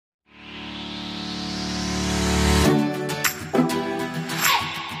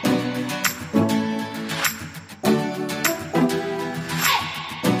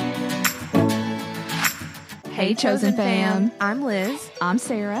Hey, Chosen fam. I'm Liz. I'm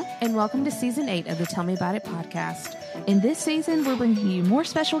Sarah. And welcome to Season 8 of the Tell Me About It podcast. In this season, we're bringing you more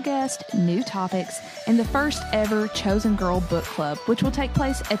special guests, new topics, and the first ever Chosen Girl Book Club, which will take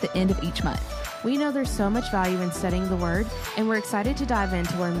place at the end of each month. We know there's so much value in studying the Word, and we're excited to dive in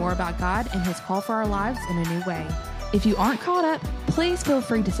to learn more about God and His call for our lives in a new way. If you aren't caught up, please feel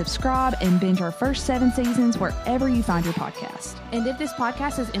free to subscribe and binge our first 7 seasons wherever you find your podcast. And if this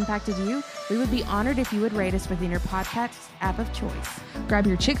podcast has impacted you, we would be honored if you would rate us within your podcast app of choice. Grab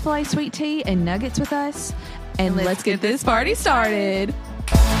your Chick-fil-A sweet tea and nuggets with us, and let's get this party started.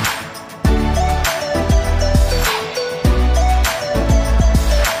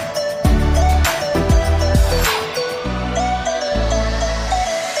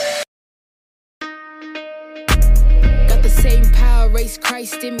 Race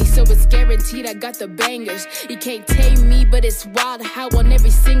Christ in me, so it's guaranteed I got the bangers. You can't tame me, but it's wild how on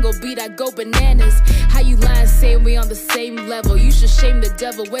every single beat I go bananas. How you lying saying we on the same level? You should shame the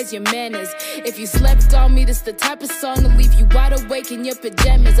devil, where's your manners? If you slept on me, this the type of song to leave you wide awake in your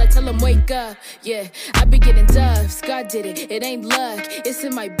pajamas. I tell them wake up, yeah, I be getting doves. God did it, it ain't luck, it's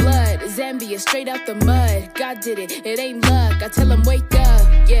in my blood. Zambia, straight out the mud. God did it, it ain't luck. I tell them wake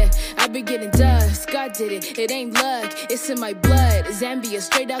up, yeah, I be getting doves. God did it, it ain't luck, it's in my blood. Zambia,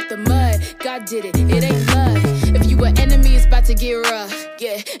 straight out the mud. God did it, it ain't luck. If you an enemy, it's about to get rough,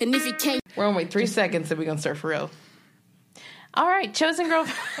 yeah. And if you can't... We're gonna wait 3 seconds and we're gonna start for real. All right, Chosen Girl.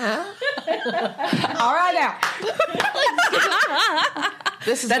 All right, now.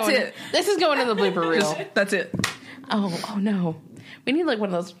 This is going in the blooper reel. That's it. Oh no. We need like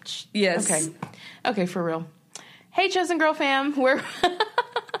one of those. Yes. Okay, for real. Hey, Chosen Girl fam. We're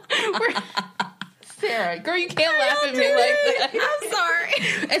Sarah, girl, you can't laugh at me like that. I'm sorry.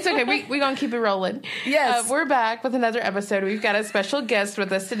 It's okay. We're going to keep it rolling. Yes. We're back with another episode. We've got a special guest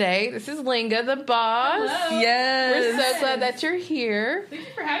with us today. This is LINGA, the boss. Hello. We're Yes. so glad that you're here. Thank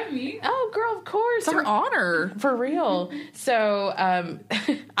you for having me. Oh, girl, of course. It's our honor. For real. So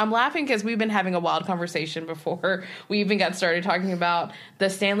I'm laughing because we've been having a wild conversation before we even got started talking about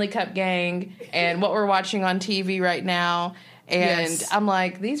the Stanley Cup gang and what we're watching on TV right now. And yes. I'm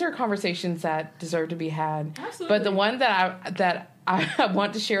like, these are conversations that deserve to be had. Absolutely. But the one that I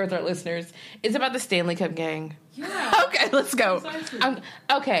want to share with our listeners is about the Stanley Cup gang. Yeah. Okay, let's go.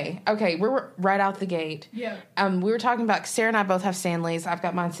 Okay. We're right out the gate. Yeah. We were talking about, Sarah and I both have Stanleys. I've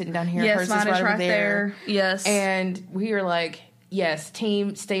got mine sitting down here. Yes, hers mine is is right right over there. Yes. And we were like, yes,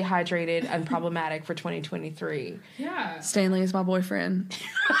 team, stay hydrated, unproblematic for 2023. Yeah. Stanley is my boyfriend.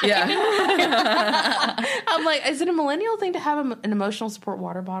 Yeah. I'm like, is it a millennial thing to have an emotional support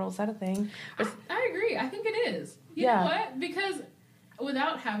water bottle? Is that a thing? I agree. I think it is. You know what? Because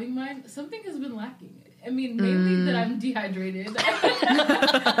without having mine, something has been lacking. I mean, mainly that I'm dehydrated. But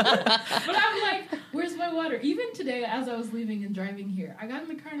I'm like, where's my water? Even today, as I was leaving and driving here, I got in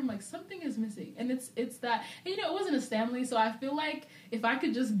the car and I'm like, something is missing. And it's that, and it wasn't a Stanley, so I feel like if I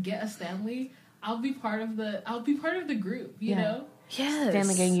could just get a Stanley, I'll be part of the group, you know? Yes.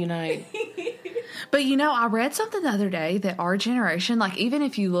 Stanley Gang Unite. But I read something the other day that our generation, like, even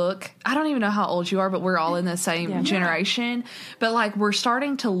if you look, I don't even know how old you are, but we're all in the same generation. But like, we're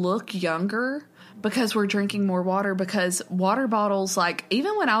starting to look younger because we're drinking more water, because water bottles, like,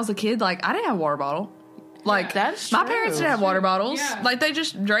 even when I was a kid, like, I didn't have a water bottle. Like, that's my true. parents didn't have water bottles. Yeah. Like, they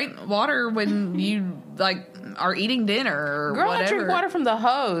just drank water when you, like, are eating dinner or Girl, whatever. I drink water from the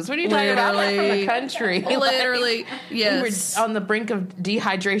hose. What are you talking about? I'm from the country. Literally, yes. We were on the brink of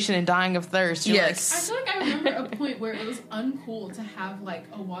dehydration and dying of thirst. You're Yes. I feel like I remember a point where it was uncool to have like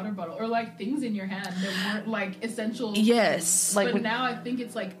a water bottle or like things in your hand that weren't like essential. Yes. Like, Like but now I think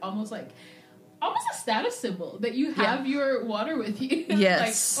it's like almost a status symbol that you have your water with you.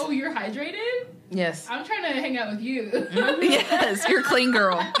 Yes. Like, oh, you're hydrated? Yes. I'm trying to hang out with you. Yes, you're a clean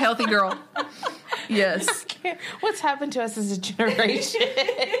girl, healthy girl. Yes. What's happened to us as a generation?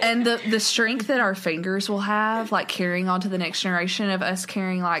 And the strength that our fingers will have, like, carrying on to the next generation of us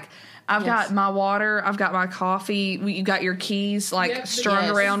carrying, like, I've got my water, I've got my coffee, you got your keys, like, strung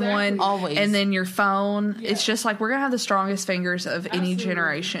around one. Always. And then your phone. Yeah. It's just, like, we're going to have the strongest fingers of any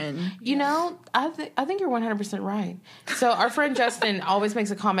generation. You know, I think you're 100% right. So our friend Justin always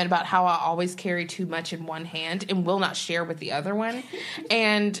makes a comment about how I always carry too much in one hand and will not share with the other one.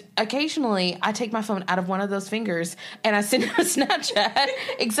 And occasionally I take my phone out of one of those fingers and I send him a Snapchat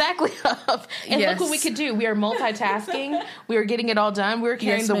exactly up. And look what we could do. We are multitasking. We are getting it all done. We're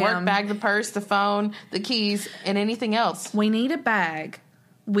carrying the work bag, the purse, the phone, the keys, and anything else. We need a bag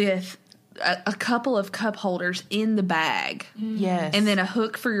with a couple of cup holders in the bag. Yes. And then a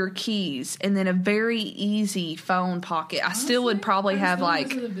hook for your keys, and then a very easy phone pocket. I still would probably have like...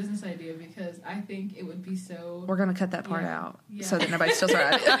 This is a business idea because I think it would be so... We're going to cut that part out so that nobody steals our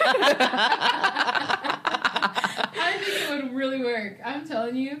idea. I think it would really work. I'm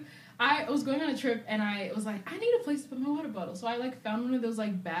telling you. I was going on a trip and I was like, I need a place to put my water bottle. So I like found one of those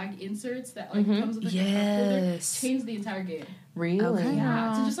like bag inserts that like comes with like a cup holder. Changed the entire game. Really? Okay.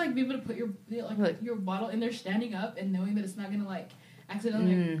 Yeah. To just like be able to put your your bottle in there standing up and knowing that it's not gonna like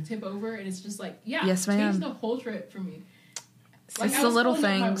accidentally tip over, and it's just like yes, ma'am. Changed the whole trip for me. Like, it's the little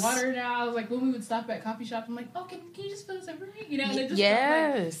things. My water now. I was like, when we would stop at coffee shops, I'm like, oh, can you just fill this up for me? You know, and it just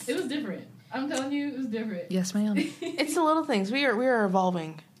felt like, it was different. I'm telling you, it was different. Yes, ma'am. It's the little things. We are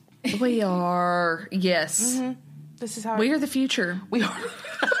evolving. We are. Yes. Mm-hmm. This is how we are the future. We are.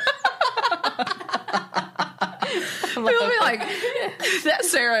 People be like, that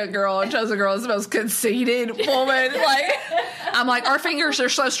Sarah girl and Chosen girl is the most conceited woman. Like, I'm like, our fingers are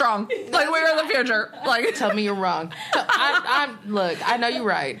so strong. Like, we're in the future. Like, tell me you're wrong. Look, I know you're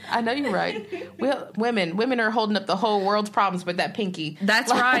right. Women are holding up the whole world's problems with that pinky.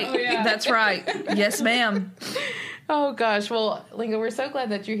 That's right. Oh, yeah. That's right. Yes, ma'am. Oh gosh, well, Linga, we're so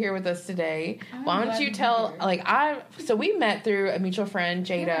glad that you're here with us today. Why don't you tell, so we met through a mutual friend,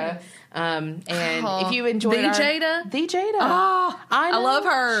 Jada, yes. And if you enjoyed Jada? The Jada. Oh, I love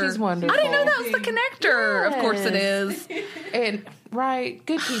her. She's wonderful. I didn't know that was the connector. Yes. Of course it is. And, right,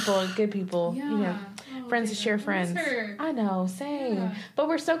 good people, yeah. You know. Friends to share friends. I know, same. Yeah. But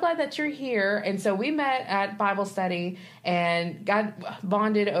we're so glad that you're here. And so we met at Bible study and got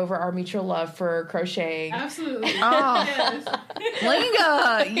bonded over our mutual love for crocheting. Absolutely. Oh, yes.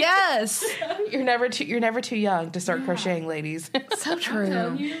 Linga, yes. You're never too young to start crocheting, ladies. So true. I'm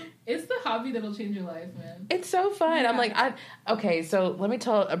telling you, it's the hobby that'll change your life, man. It's so fun. Yeah. I'm like, okay, so let me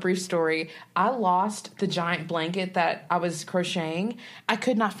tell a brief story. I lost the giant blanket that I was crocheting. I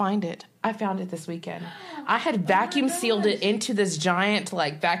could not find it. I found it this weekend. I had vacuum sealed it into this giant,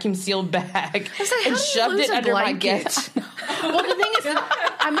 vacuum sealed bag and shoved it under my guest. Well, the thing is,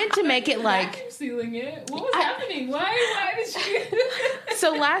 I meant to make it vacuum sealing it. What was happening? Why did she?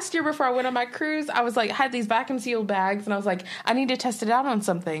 So last year, before I went on my cruise, I was had these vacuum sealed bags, and I was like, I need to test it out on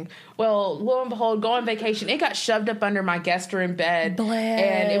something. Well, lo and behold, go on vacation. It got shoved up under my guest room bed,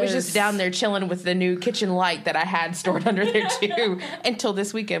 and it was just down there chilling with the new kitchen light that I had stored under there too. Until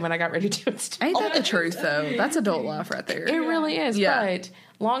this weekend when I got ready to install. Ain't that the truth though? That's adult life right there. It really is. Yeah. But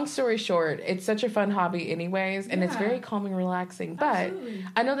long story short, it's such a fun hobby anyways, and it's very calming, relaxing. But absolutely.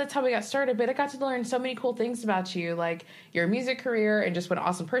 I know that's how we got started, but I got to learn so many cool things about you, like your music career and just what an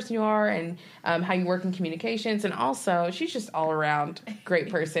awesome person you are, and how you work in communications, and also she's just all around great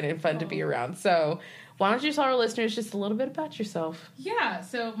person and fun to be around. So why don't you tell our listeners just a little bit about yourself? Yeah,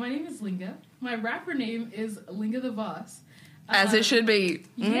 so my name is Linga. My rapper name is Linga THEBOSS. As it should be.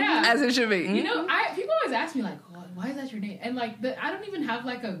 Yeah. As it should be. You know, people always ask me, why is that your name? And, I don't even have,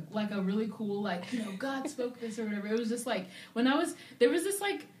 a really cool, God spoke this or whatever. It was just, there was this,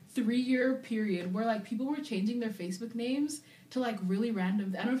 3-year period where, people were changing their Facebook names to, really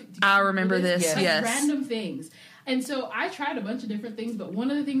random. I don't know if I remember this, yes. Random things. And so I tried a bunch of different things, but one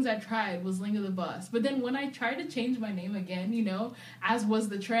of the things I tried was Linga THEBOSS. But then when I tried to change my name again, as was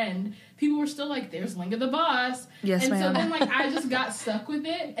the trend, people were still like, there's Linga THEBOSS. Yes, and ma'am. so then I just got stuck with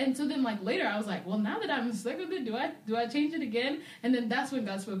it. And so then later I was like, well, now that I'm stuck with it, do I change it again? And then that's when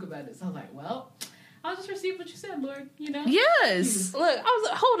God spoke about it. So I was like, well, I'll just receive what you said, Lord, Yes. Look,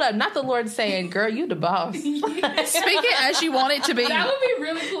 hold up. Not the Lord saying, girl, you the boss. Speak it as you want it to be. That would be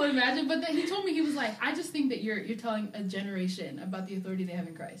really cool to imagine. But then he told me, he was like, I just think that you're telling a generation about the authority they have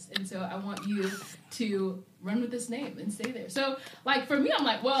in Christ. And so I want you to run with this name and stay there. So, for me, I'm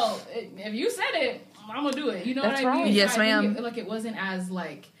like, well, if you said it, I'm going to do it. You know That's what I mean? right. Yes, ma'am. It wasn't as,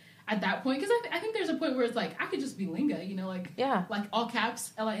 at that point, because I think there's a point where it's I could just be Linga, all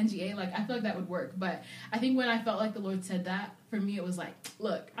caps, LINGA, I feel like that would work. But I think when I felt like the Lord said that, for me it was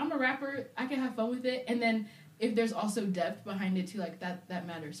look, I'm a rapper, I can have fun with it, and then if there's also depth behind it too, that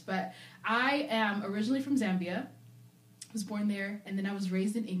matters. But I am originally from Zambia, was born there, and then I was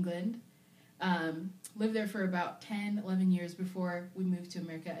raised in England, lived there for about 10, 11 years before we moved to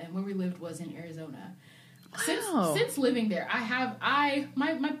America, and where we lived was in Arizona. Wow. Since living there,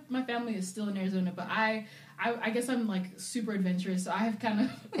 my family is still in Arizona, but I guess I'm super adventurous, so I have kind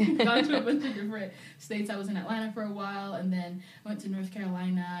of gone to a bunch of different states. I was in Atlanta for a while, and then went to North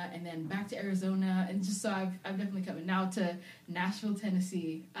Carolina, and then back to Arizona, and just so I've definitely come now to Nashville,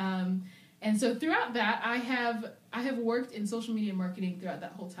 Tennessee. And so throughout that, I have worked in social media marketing throughout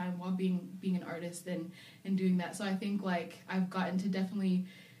that whole time while being an artist and doing that. So I think I've gotten to definitely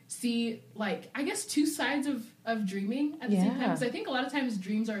see, like, I guess 2 sides of dreaming at the same time. Because I think a lot of times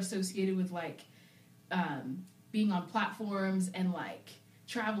dreams are associated with, like, being on platforms and, like,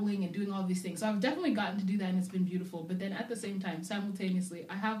 traveling and doing all these things. So I've definitely gotten to do that, and it's been beautiful. But then at the same time, simultaneously,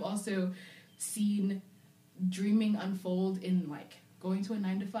 I have also seen dreaming unfold in, like, going to a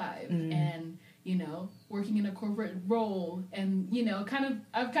 9-to-5 and, you know, working in a corporate role, and, you know,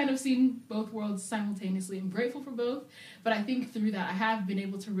 I've kind of seen both worlds simultaneously. I'm grateful for both, but I think through that I have been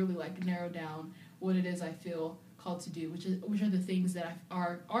able to really, like, narrow down what it is I feel called to do, which are the things that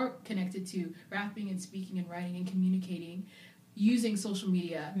are connected to rapping and speaking and writing and communicating, using social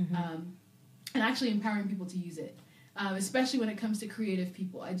media, and actually empowering people to use it. Especially when it comes to creative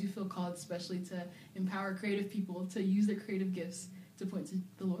people. I do feel called especially to empower creative people to use their creative gifts to point to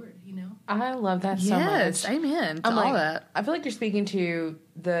the Lord, you know? I love that so much. Yes, amen to all that. I feel like you're speaking to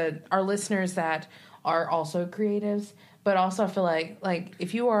our listeners that are also creatives, but also I feel like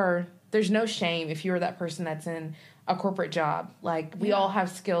if you are, there's no shame if you are that person that's in a corporate job. Like, we all have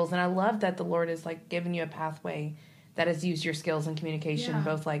skills, and I love that the Lord has, like, given you a pathway that has used your skills in communication,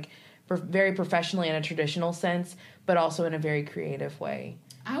 both, like, very professionally in a traditional sense, but also in a very creative way.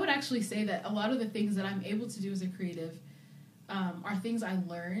 I would actually say that a lot of the things that I'm able to do as a creative are things I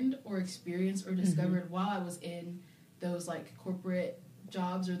learned or experienced or discovered while I was in those, like, corporate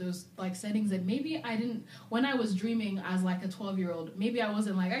jobs or those, like, settings that maybe I didn't, when I was dreaming as, like, a 12-year-old, maybe I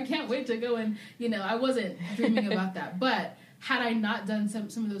wasn't like, I can't wait to go and, you know, I wasn't dreaming about that. But had I not done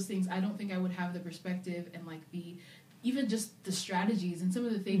some of those things, I don't think I would have the perspective and, like, even just the strategies and some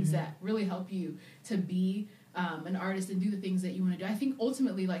of the things that really help you to be an artist and do the things that you want to do. I think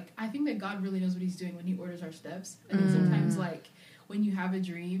ultimately, like, I think that God really knows what he's doing when he orders our steps. And sometimes, like, when you have a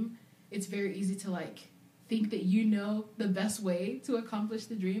dream, it's very easy to, like, think that you know the best way to accomplish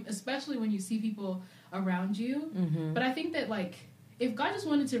the dream, especially when you see people around you. But I think that, like, if God just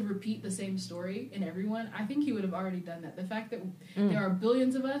wanted to repeat the same story in everyone, I think he would have already done that. The fact that there are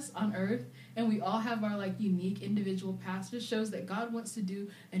billions of us on earth and we all have our, like, unique individual paths just shows that God wants to do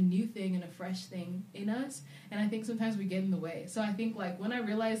a new thing and a fresh thing in us. And I think sometimes we get in the way. So I think, like, when I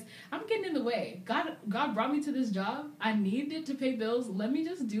realized I'm getting in the way, God brought me to this job. I need it to pay bills. Let me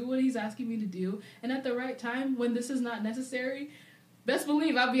just do what he's asking me to do. And at the right time, when this is not necessary, best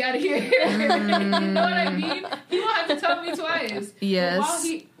believe I'll be out of here. You know what I mean? He won't have to tell me twice. Yes.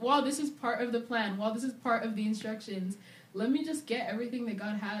 But while this is part of the plan, while this is part of the instructions, let me just get everything that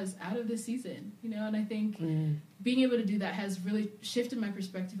God has out of this season, you know? And I think being able to do that has really shifted my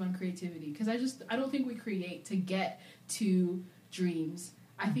perspective on creativity, because I don't think we create to get to dreams.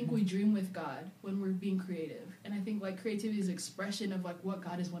 I think we dream with God when we're being creative. And I think, like, creativity is an expression of, like, what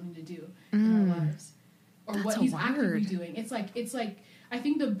God is wanting to do in our lives. Or that's what he's actively doing. It's like I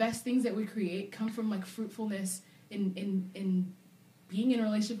think the best things that we create come from, like, fruitfulness in being in a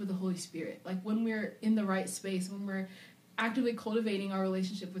relationship with the Holy Spirit. Like, when we're in the right space, when we're actively cultivating our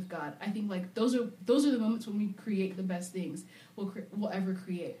relationship with God, I think, like, those are the moments when we create the best things we'll ever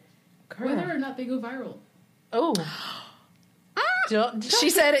create, whether or not they go viral. Oh, she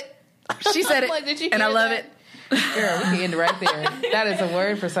said it. She said it, like, and I love it. Girl, we can end right there. That is a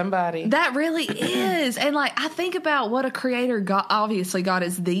word for somebody. That really is. And, like, I think about what a creator God, obviously God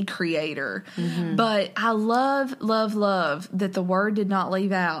is the creator, but I love that the word did not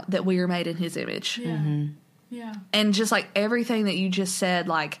leave out that we are made in his image. Yeah. And just, like, everything that you just said,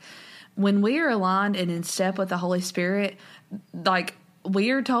 like, when we are aligned and in step with the Holy Spirit, like,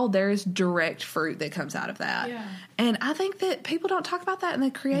 we are told there is direct fruit that comes out of that. Yeah. And I think that people don't talk about that in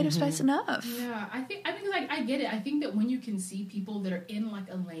the creative space enough. Yeah, I think like, I get it. I think that when you can see people that are in, like,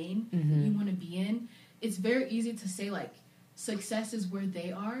 a lane that you want to be in, it's very easy to say, like, success is where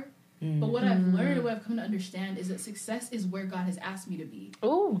they are. But what I've learned, what I've come to understand is that success is where God has asked me to be.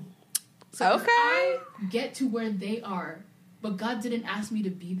 Ooh. So if I get to where they are, but God didn't ask me to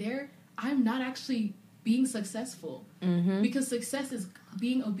be there, I'm not actually being successful, because success is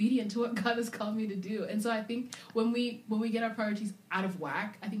being obedient to what God has called me to do. And so I think when we get our priorities out of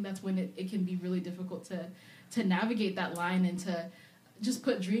whack, I think that's when it can be really difficult to navigate that line and to just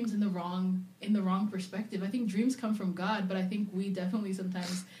put dreams in the wrong perspective. I think dreams come from God, but I think we definitely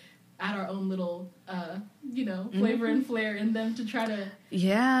sometimes add our own little flavor and flair in them to try to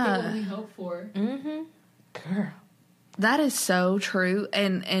get what we hope for. Girl. That is so true.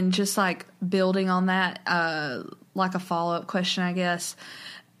 And just, like, building on that, like a follow-up question, I guess,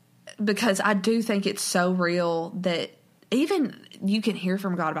 because I do think it's so real that even you can hear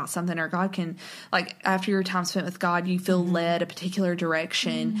from God about something, or God can, like, after your time spent with God, you feel led a particular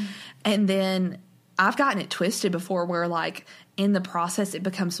direction. And then I've gotten it twisted before where, like, in the process, it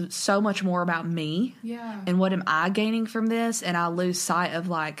becomes so much more about me. Yeah. And what am I gaining from this? And I lose sight of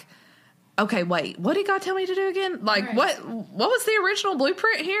like, okay, wait, what did God tell me to do again? Like, Right. what was the original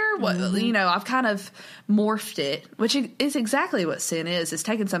blueprint here? What, you know, I've kind of morphed it, which is exactly what sin is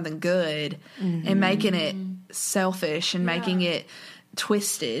taking something good and making it selfish and making it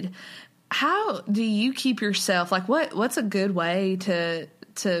twisted. How do you keep yourself, like, what's a good way to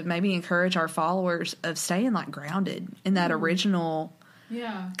maybe encourage our followers of staying, like, grounded in that original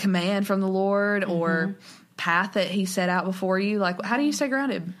command from the Lord or path that he set out before you? Like, how do you stay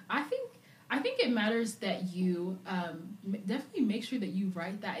grounded? I think it matters that you definitely make sure that you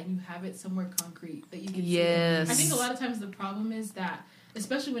write that and you have it somewhere concrete that you can see it. I think a lot of times the problem is that,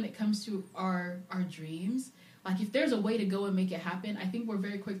 especially when it comes to our dreams, like if there's a way to go and make it happen, I think we're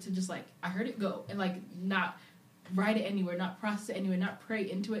very quick to just like, I heard it, go, and like not write it anywhere, not process it anywhere, not pray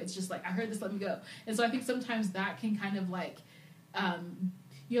into it. It's just like, I heard this, let me go. And so I think sometimes that can kind of like,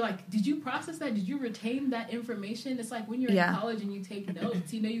 you're like, did you process that? Did you retain that information? It's like when you're in college and you take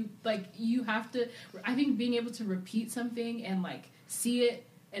notes, you know, you have to, I think being able to repeat something and like see it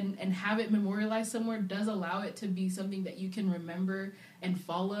and have it memorialized somewhere does allow it to be something that you can remember and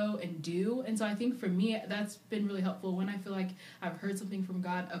follow and do. And so I think for me, that's been really helpful when I feel like I've heard something from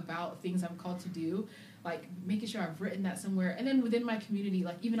God about things I'm called to do, like making sure I've written that somewhere. And then within my community,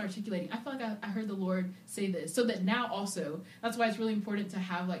 like even articulating, I feel like I heard the Lord say this. So that now also, that's why it's really important to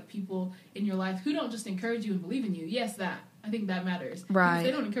have like people in your life who don't just encourage you and believe in you. Yes, that. I think that matters. Right. Because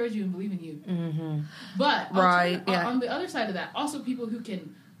they don't encourage you and believe in you. But on the other side of that, also people who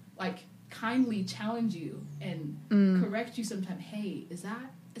can like kindly challenge you and correct you sometimes. Hey, is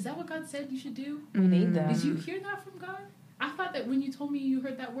that what God said you should do? We need that. Did you hear that from God? I thought that when you told me you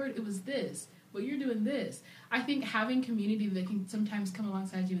heard that word, it was this, but you're doing this. I think having community that can sometimes come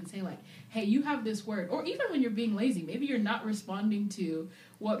alongside you and say like, hey, you have this word. Or even when you're being lazy, maybe you're not responding to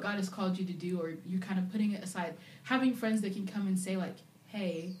what God has called you to do, or you're kind of putting it aside. Having friends that can come and say like,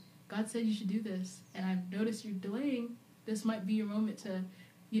 hey, God said you should do this, and I've noticed you're delaying. This might be your moment to,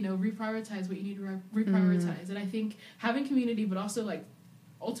 you know, reprioritize what you need to reprioritize. And I think having community, but also like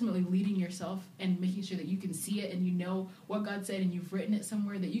ultimately leading yourself and making sure that you can see it and you know what God said and you've written it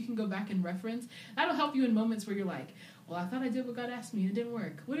somewhere that you can go back and reference. That'll help you in moments where you're like, well, I thought I did what God asked me and it didn't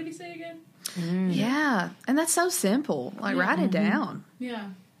work. What did he say again? Yeah. And that's so simple. Like, write it down. Yeah.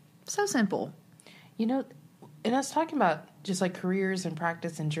 So simple. You know, and I was talking about just like careers and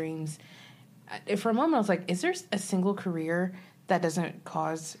practice and dreams. For a moment, I was like, is there a single career that doesn't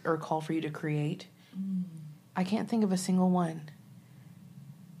cause or call for you to create? I can't think of a single one.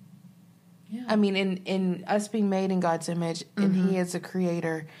 Yeah. I mean, in us being made in God's image, and He is a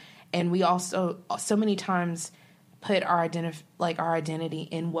creator, and we also so many times put our identity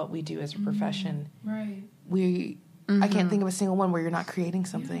in what we do as a profession. Right. I can't think of a single one where you're not creating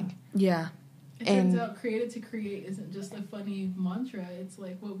something. Yeah. It turns out created to create isn't just a funny mantra. It's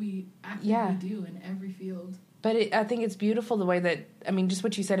like what we actively do in every field. But I think it's beautiful the way that, I mean, just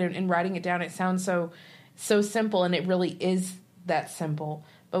what you said in writing it down, it sounds so simple, and it really is that simple.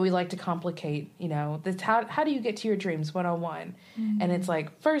 But we like to complicate, you know, how do you get to your dreams 101? And it's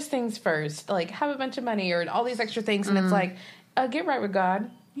like, first things first, like have a bunch of money or all these extra things. And it's like, get right with God.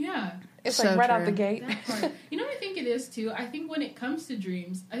 Yeah. It's so like right out the gate. That part. You know what I think it is too? I think when it comes to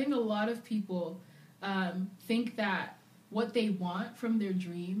dreams, I think a lot of people think that what they want from their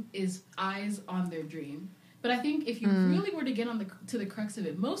dream is eyes on their dream. But I think if you really were to get to the crux of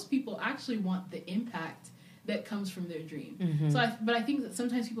it, most people actually want the impact that comes from their dream. But I think that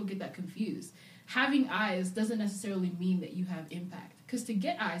sometimes people get that confused. Having eyes doesn't necessarily mean that you have impact. Because to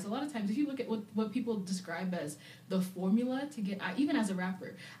get eyes, a lot of times, if you look at what people describe as the formula to get eyes, even as a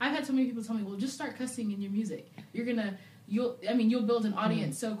rapper, I've had so many people tell me, well, just start cussing in your music. You'll build an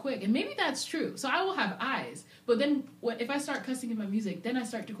audience so quick. And maybe that's true. So I will have eyes. But then if I start cussing in my music, then I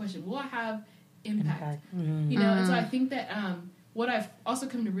start to question, will I have impact? You know, and so I think that what I've also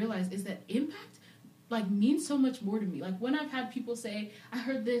come to realize is that impact like means so much more to me. Like when I've had people say, I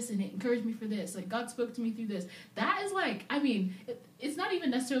heard this and it encouraged me for this, like God spoke to me through this, that is like, I mean, it's not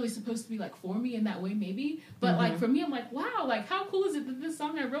even necessarily supposed to be like for me in that way maybe, but like for me, I'm like, wow, like how cool is it that this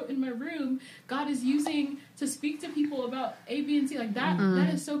song I wrote in my room God is using to speak to people about A, B, and C, like that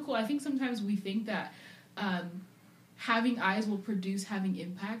that is so cool. I think sometimes we think that having eyes will produce having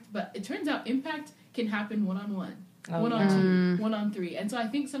impact, but it turns out impact can happen one-on-one. One on two, 1 on 3. And so I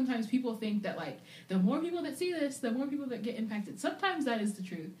think sometimes people think that, like, the more people that see this, the more people that get impacted. Sometimes that is the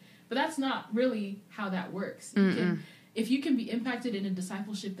truth. But that's not really how that works. If you can be impacted in a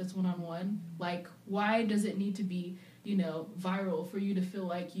discipleship that's one-on-one, like, why does it need to be viral for you to feel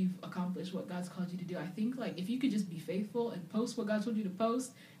like you've accomplished what God's called you to do. I think, like, if you could just be faithful and post what God told you to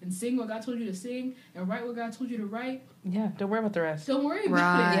post and sing what God told you to sing and write what God told you to write. Yeah, don't worry about the rest. Don't worry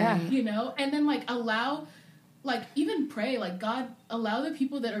about it. Yeah. And then, like, even pray, like, God, allow the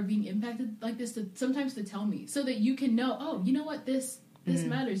people that are being impacted like this to sometimes to tell me so that you can know, oh, you know what, this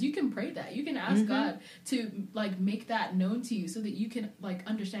matters. You can pray that. You can ask God to, like, make that known to you so that you can, like,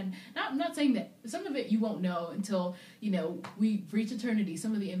 understand. I'm not saying that some of it you won't know until, we reach eternity,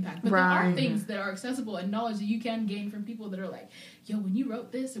 some of the impact. But there are things that are accessible and knowledge that you can gain from people that are like, yo, when you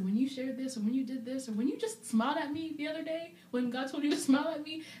wrote this, or when you shared this, or when you did this, or when you just smiled at me the other day, when God told you to smile at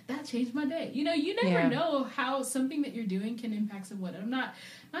me, that changed my day. You never know how something that you're doing can impact someone. And I'm not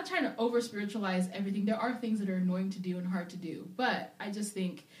trying to over-spiritualize everything. There are things that are annoying to do and hard to do. But I just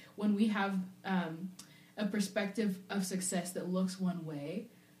think when we have a perspective of success that looks one way,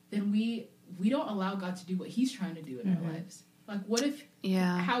 then we don't allow God to do what he's trying to do in our lives. Like, what if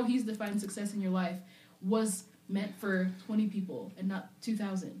how he's defined success in your life was meant for 20 people and not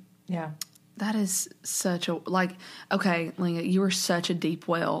 2,000? Yeah. That is such a, like, okay, Linga, you are such a deep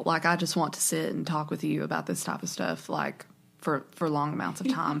well. Like, I just want to sit and talk with you about this type of stuff, like, for long amounts of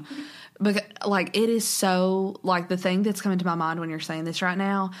time. But, like, it is so, like, the thing that's coming to my mind when you're saying this right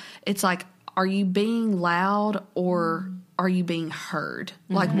now, it's like, are you being loud or are you being heard?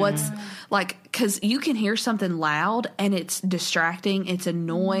 Like, what's, like, because you can hear something loud and it's distracting, it's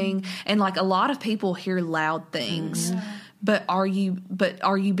annoying, and, like, a lot of people hear loud things. But are you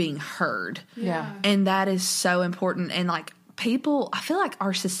being heard? Yeah. And that is so important. And, like, people, I feel like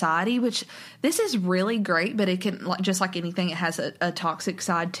our society, which this is really great, but it can, like, just like anything, it has a toxic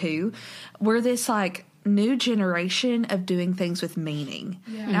side too. We're this, like, new generation of doing things with meaning.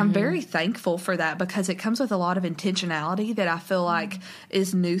 Yeah. And I'm very thankful for that because it comes with a lot of intentionality that I feel like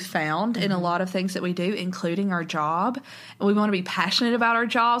is newfound in a lot of things that we do, including our job. And we want to be passionate about our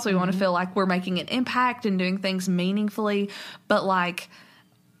jobs. We want to feel like we're making an impact and doing things meaningfully. But, like,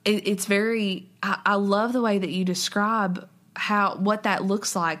 it's very, I love the way that you describe what that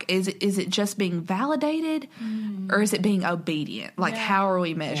looks like. Is it just being validated or is it being obedient? Like, how are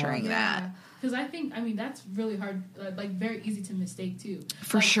we measuring that? Because I think, that's really hard, like, very easy to mistake, too.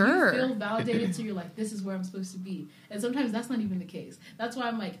 For sure. You feel validated, so you're like, this is where I'm supposed to be. And sometimes that's not even the case. That's why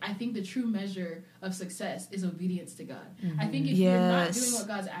I'm like, I think the true measure of success is obedience to God. I think if you're not doing what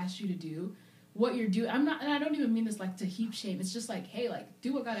God's asked you to do, what you're doing, and I don't even mean this, like, to heap shame. It's just like, hey, like,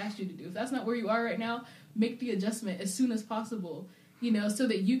 do what God asked you to do. If that's not where you are right now, make the adjustment as soon as possible. So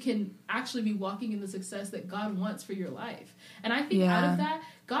that you can actually be walking in the success that God wants for your life. And I think out of that,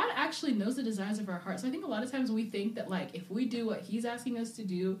 God actually knows the desires of our hearts. So I think a lot of times we think that, like, if we do what he's asking us to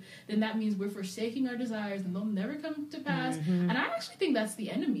do, then that means we're forsaking our desires and they'll never come to pass. And I actually think that's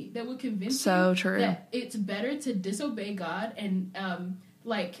the enemy that would convince you that it's better to disobey God and,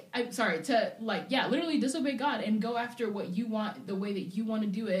 literally disobey God and go after what you want the way that you want to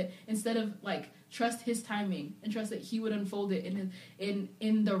do it instead of, like, trust his timing and trust that he would unfold it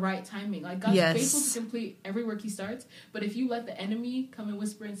in the right timing. Like, God's faithful to complete every work he starts, but if you let the enemy come and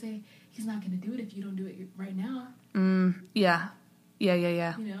whisper and say, he's not going to do it if you don't do it right now. Yeah.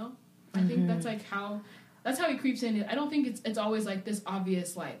 I think that's, like, that's how he creeps in. I don't think it's always, like, this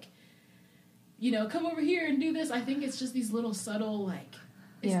obvious, like, come over here and do this. I think it's just these little subtle, like,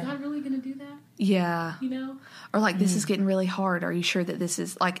 is God really going to do that? Yeah. Or, like, this is getting really hard. Are you sure that this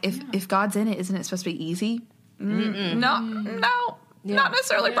is, like, if God's in it, isn't it supposed to be easy? No. Not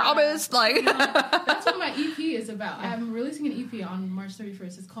necessarily promised. Like, that's what my EP is about. I'm releasing an EP on March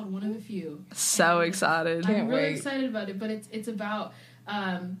 31st. It's called One of the Few. So excited. I'm really excited about it, but it's about,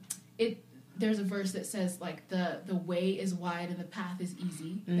 there's a verse that says, like, the way is wide and the path is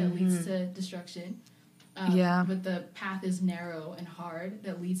easy that leads to destruction. But the path is narrow and hard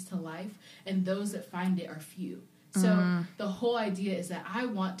that leads to life, and those that find it are few. So the whole idea is that I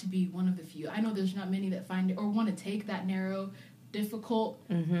want to be one of the few. I know there's not many that find it or want to take that narrow, difficult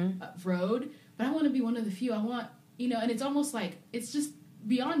road, but I want to be one of the few. I want, and it's almost like, it's just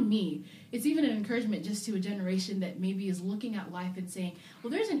beyond me. It's even an encouragement just to a generation that maybe is looking at life and saying,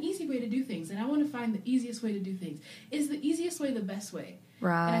 well, there's an easy way to do things, and I want to find the easiest way to do things. Is the easiest way the best way?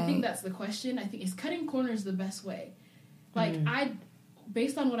 Right. And I think that's the question. I think, is cutting corners the best way? Like,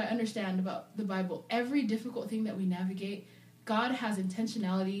 based on what I understand about the Bible, every difficult thing that we navigate, God has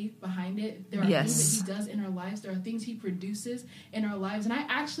intentionality behind it. There are things that he does in our lives. There are things he produces in our lives. And I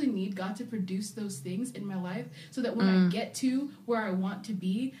actually need God to produce those things in my life so that when I get to where I want to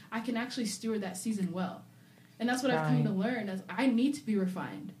be, I can actually steward that season well. And that's what I've come to learn, as I need to be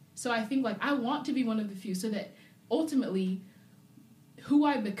refined. So I think, like, I want to be one of the few so that ultimately who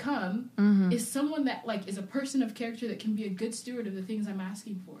I become is someone that, like, is a person of character that can be a good steward of the things I'm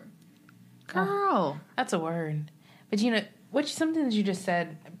asking for. Girl. That's a word. But, you know, something that you just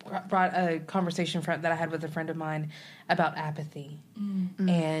said brought a conversation that I had with a friend of mine about apathy.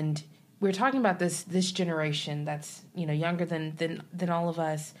 And we were talking about this generation that's, you know, younger than all of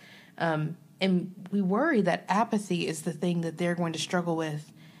us. And we worry that apathy is the thing that they're going to struggle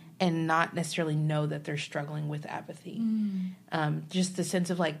with and not necessarily know that they're struggling with apathy. Just the sense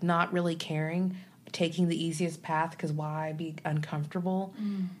of, like, not really caring, taking the easiest path because why be uncomfortable?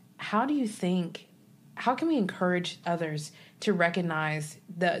 How can we encourage others to recognize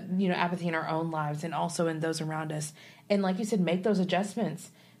the, you know, apathy in our own lives and also in those around us? And like you said, make those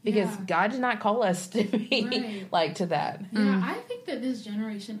adjustments because God did not call us to be like to that. Yeah, I think that this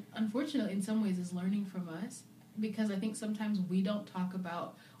generation, unfortunately, in some ways is learning from us because I think sometimes we don't talk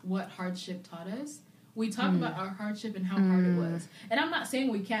about what hardship taught us. We talk about our hardship and how hard it was. And I'm not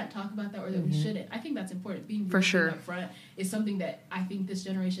saying we can't talk about that or that we shouldn't. I think that's important. Being for sure up front is something that I think this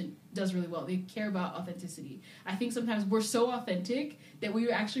generation does really well. They care about authenticity. I think sometimes we're so authentic that we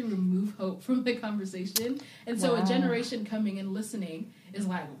actually remove hope from the conversation. And so a generation coming and listening is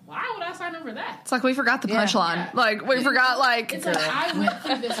like, why would I sign up for that? It's like we forgot the punchline. Yeah. Like, we forgot, like... It's like, I went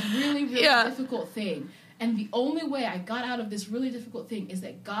through this really, really difficult thing. And the only way I got out of this really difficult thing is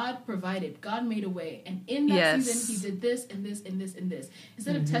that God provided. God made a way. And in that season, he did this and this and this and this.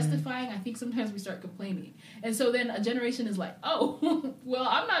 Instead of testifying, I think sometimes we start complaining. And so then a generation is like, oh, well,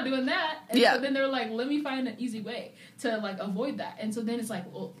 I'm not doing that. And so then they're like, let me find an easy way to, like, avoid that. And so then it's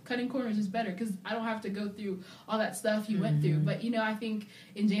like, well, cutting corners is better because I don't have to go through all that stuff you went through. But, you know, I think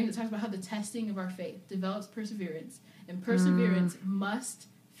in James it talks about how the testing of our faith develops perseverance. And perseverance must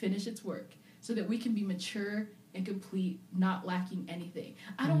finish its work, so that we can be mature and complete, not lacking anything.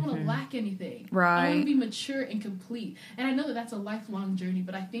 I don't want to lack anything. Right. I want to be mature and complete. And I know that that's a lifelong journey,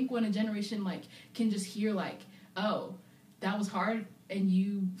 but I think when a generation, like, can just hear, like, oh, that was hard and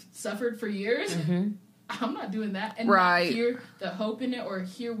you suffered for years, I'm not doing that. And not hear the hope in it or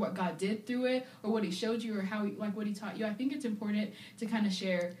hear what God did through it or what he showed you or how he, like, what he taught you. I think it's important to kind of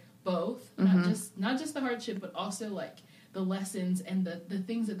share both, not just the hardship, but also, like, the lessons and the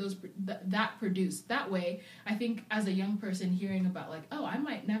things that produce. That way, I think as a young person hearing about, like, oh, I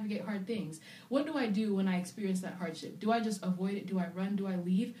might navigate hard things. What do I do when I experience that hardship? Do I just avoid it? Do I run? Do I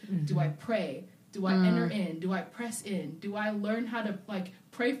leave? Do I pray? Do I enter in? Do I press in? Do I learn how to, like,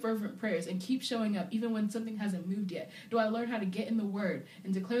 pray fervent prayers and keep showing up even when something hasn't moved yet? Do I learn how to get in the Word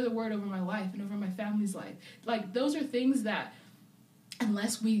and declare the Word over my life and over my family's life? Like, those are things that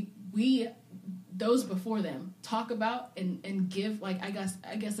unless we those before them talk about and give, like, I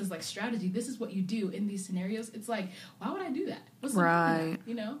guess as, like, strategy, this is what you do in these scenarios. It's like, why would I do that? What's the point of that?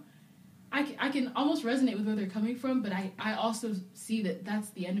 You know, I can almost resonate with where they're coming from, but I also see that that's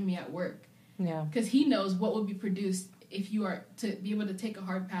the enemy at work. Yeah, because he knows what will be produced if you are to be able to take a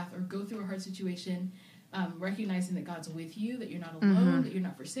hard path or go through a hard situation, recognizing that God's with you, that you're not alone, that you're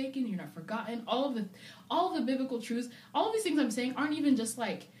not forsaken, you're not forgotten. All of the biblical truths, all of these things I'm saying aren't even just,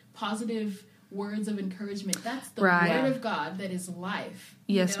 like, positive words of encouragement. That's the word of God that is life.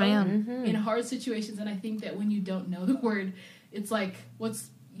 Yes, ma'am. In hard situations. And I think that when you don't know the word, it's like, what's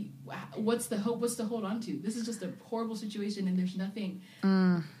the hope? What's to hold on to? This is just a horrible situation and there's nothing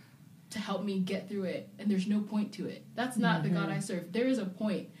to help me get through it. And there's no point to it. That's not the God I serve. There is a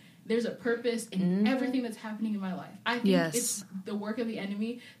point. There's a purpose in everything that's happening in my life. I think it's the work of the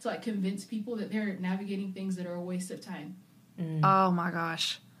enemy to, like, convince people that they're navigating things that are a waste of time. Oh my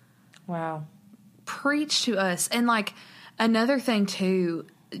gosh. Wow. Preach to us. And, like, another thing too,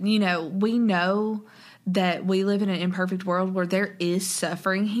 you know, we know that we live in an imperfect world where there is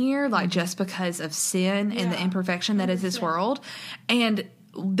suffering here, like, just because of sin and the imperfection that is this world. And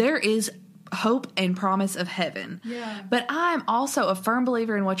there is hope and promise of heaven. Yeah. But I'm also a firm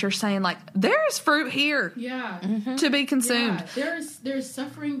believer in what you're saying. Like, there's fruit here. To be consumed. Yeah. There's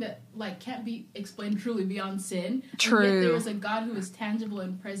suffering that, like, can't be explained truly beyond sin. True. And yet there's a God who is tangible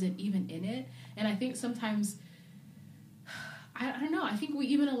and present even in it. And I think sometimes, I don't know, I think we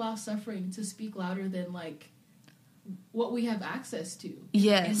even allow suffering to speak louder than, like, what we have access to.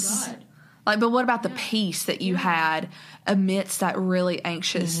 Yes. In God. Like, but what about the peace that you had amidst that really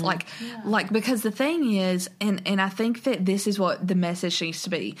anxious, like, because the thing is, and I think that this is what the message needs to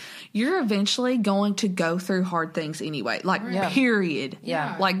be. You're eventually going to go through hard things anyway, like, period.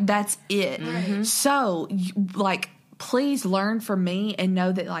 Yeah. Like, that's it. So, like, please learn from me and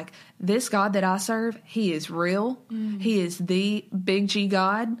know that, like, this God that I serve, he is real. He is the big G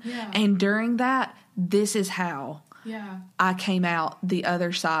God. And during that, this is how I came out the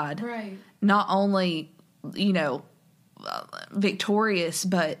other side. Not only, you know, victorious,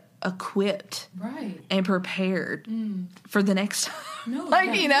 but equipped and prepared for the next time. No,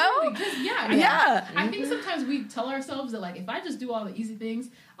 like, you know? Because, I think sometimes we tell ourselves that, like, if I just do all the easy things,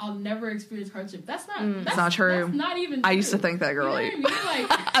 I'll never experience hardship. That's not true. That's not even true. I used to think that, girlie. You know what I mean?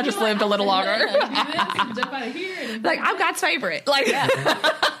 Like, I just lived a little longer. Do this and jump out of here. And like, I'm God's favorite. Like,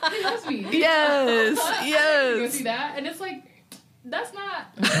 he loves me. Yes. Go see that. And it's like, that's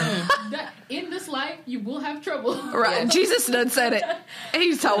not that in this life you will have trouble. Right. Jesus done said it.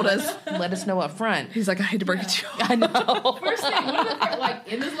 He's told us. Let us know up front. He's like, I hate to break it to you. I know. First thing, like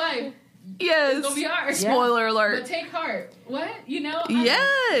in this life, yes, it's gonna be hard. Spoiler alert. But take heart. What? You know?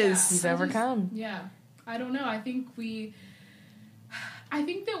 Yes. He's overcome. I don't know. I think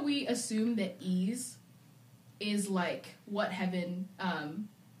that we assume that ease is like what heaven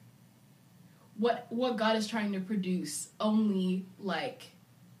what God is trying to produce, only like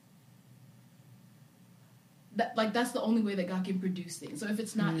that, like that's the only way that God can produce things. So if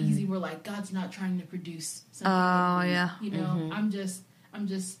it's not easy, we're like, God's not trying to produce something. You know, I'm just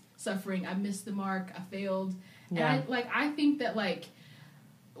suffering. I missed the mark. I failed. And I think that like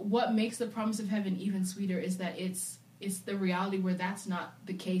what makes the promise of heaven even sweeter is that it's the reality where that's not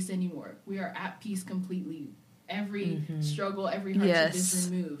the case anymore. We are at peace completely. Every struggle, every hardship is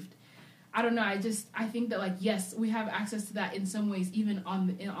removed. I don't know. I think that like, yes, we have access to that in some ways, even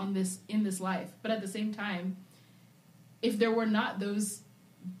in this life. But at the same time, if there weren't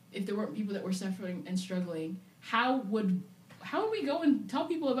people that were suffering and struggling, how would we go and tell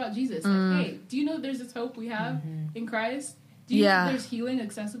people about Jesus? Like, hey, do you know there's this hope we have in Christ? Do you know there's healing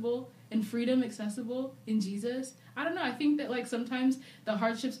accessible and freedom accessible in Jesus? I don't know. I think that like sometimes the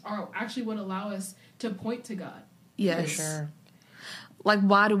hardships are actually what allow us to point to God. Yes. For sure. Like,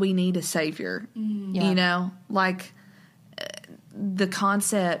 why do we need a savior? You know, like the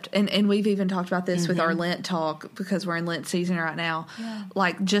concept, and we've even talked about this with our Lent talk because we're in Lent season right now. Yeah.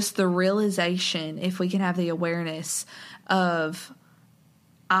 Like, just the realization, if we can have the awareness of,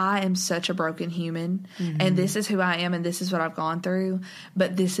 I am such a broken human, and this is who I am, and this is what I've gone through,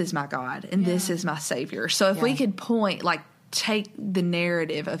 but this is my God, and this is my Savior. So if we could point, like, take the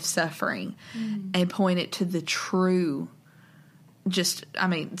narrative of suffering and point it to the true,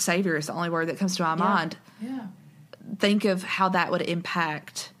 Savior is the only word that comes to my mind. Yeah. Think of how that would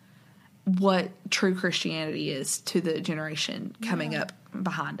impact what true Christianity is to the generation coming up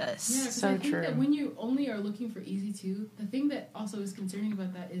behind us. Yeah, so I think that when you only are looking for easy too, the thing that also is concerning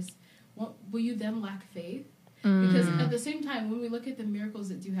about that is, will you then lack faith? Because at the same time, when we look at the miracles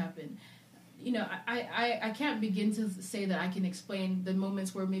that do happen, you know, I can't begin to say that I can explain the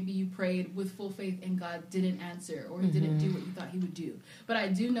moments where maybe you prayed with full faith and God didn't answer or he didn't do what you thought he would do. But I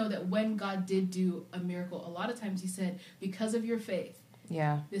do know that when God did do a miracle, a lot of times he said, because of your faith,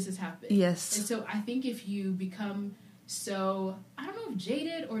 this has happened. Yes. And so I think if you become so, I don't know if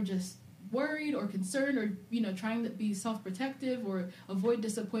jaded or just worried or concerned or, you know, trying to be self-protective or avoid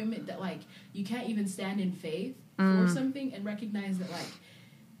disappointment, that like you can't even stand in faith for something and recognize that like,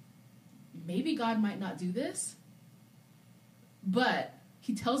 maybe God might not do this, but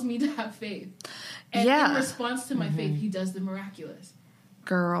he tells me to have faith. And in response to my faith, he does the miraculous.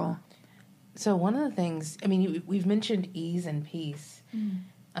 Girl. So one of the things, I mean, we've mentioned ease and peace.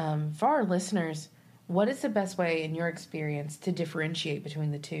 For our listeners, what is the best way in your experience to differentiate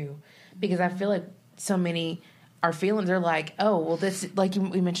between the two? Because I feel like so many, our feelings are like, oh, well, this, like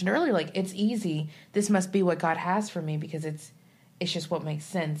we mentioned earlier, like it's easy. This must be what God has for me because it's just what makes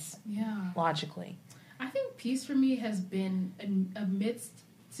sense logically. I think peace for me has been amidst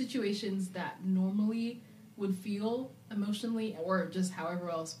situations that normally would feel emotionally or just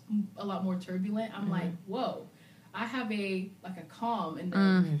however else a lot more turbulent. I'm like, whoa, I have a calm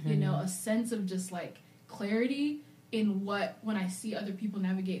and you know, a sense of just like clarity in when I see other people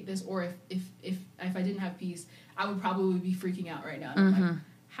navigate this, or if I didn't have peace, I would probably be freaking out right now. And I'm like,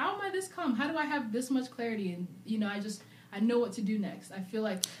 how am I this calm? How do I have this much clarity? And you know, I know what to do next. I feel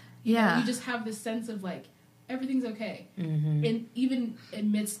like you know, you just have this sense of like everything's okay. And even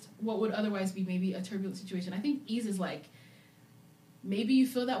amidst what would otherwise be maybe a turbulent situation, I think ease is like maybe you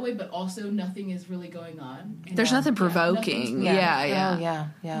feel that way, but also nothing is really going on. There's nothing provoking. Yeah.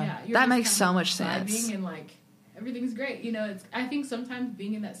 That makes so much sense. And like everything's great. You know, I think sometimes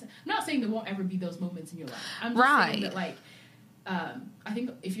being in that. I'm not saying there won't ever be those moments in your life. I'm just saying that like I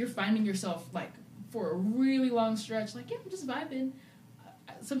think if you're finding yourself like for a really long stretch, like, I'm just vibing.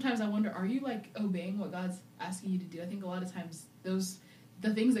 Sometimes I wonder, are you, like, obeying what God's asking you to do? I think a lot of times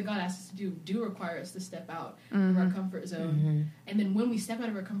the things that God asks us to do require us to step out of our comfort zone. And then when we step out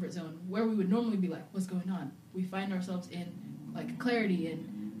of our comfort zone, where we would normally be like, what's going on? We find ourselves in, like, clarity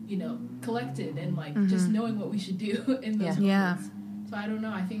and, collected and like just knowing what we should do in those moments. Yeah. So I don't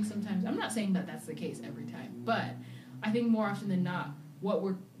know. I think sometimes, I'm not saying that that's the case every time, but I think more often than not, what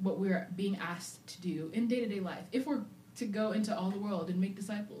we're being asked to do in day-to-day life, if we're to go into all the world and make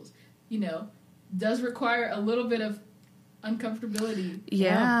disciples, does require a little bit of uncomfortability.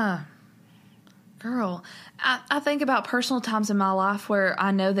 Yeah. Girl, I think about personal times in my life where I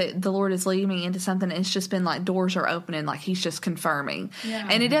know that the Lord is leading me into something, and it's just been like doors are opening, like He's just confirming. Yeah.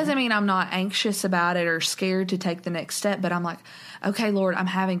 And it doesn't mean I'm not anxious about it or scared to take the next step, but I'm like, okay, Lord, I'm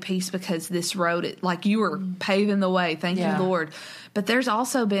having peace because this road, like you were paving the way. Thank you, Lord. But there's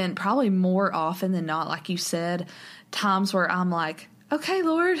also been probably more often than not, like you said, times where I'm like, okay,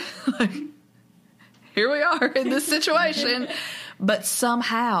 Lord, like, here we are in this situation. But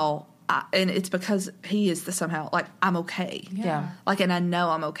somehow, and it's because He is the somehow, like, I'm okay. Yeah. Like, and I know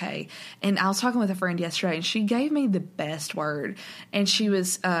I'm okay. And I was talking with a friend yesterday, and she gave me the best word. And she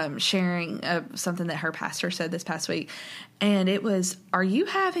was sharing something that her pastor said this past week. And it was, are you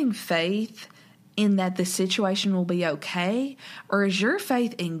having faith in that the situation will be okay? Or is your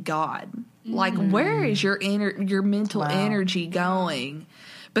faith in God? Like, where is your mental energy going?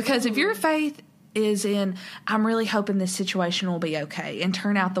 Because if your faith is in, I'm really hoping this situation will be okay and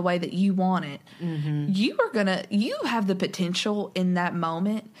turn out the way that you want it, you have the potential in that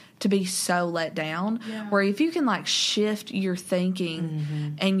moment to be so let down. Yeah. Where if you can like shift your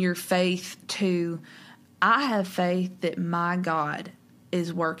thinking and your faith to, I have faith that my God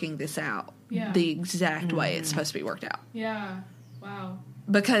is working this out the exact way it's supposed to be worked out. Yeah. Wow.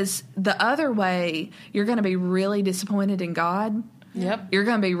 Because the other way, you're going to be really disappointed in God. Yep. You're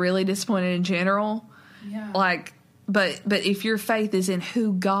going to be really disappointed in general. Yeah. Like, but if your faith is in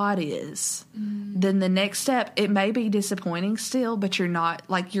who God is, then the next step, it may be disappointing still, but you're not,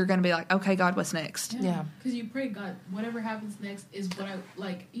 like, you're going to be like, okay, God, what's next? Yeah. Because you pray, God, whatever happens next is what I,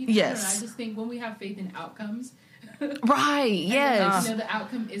 like, yes. I just think when we have faith in outcomes. Right, yes. Then, the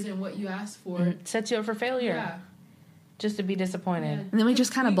outcome isn't what you asked for. It sets you up for failure. Yeah. Just to be disappointed. Yeah. And then we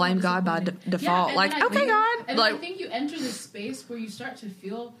just kind of blame God by default. Like, okay, God. And like, I think you enter this space where you start to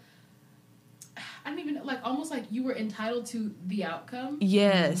feel, I don't even, like, almost like you were entitled to the outcome.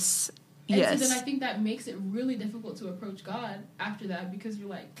 Yes. And yes. so then I think that makes it really difficult to approach God after that, because you're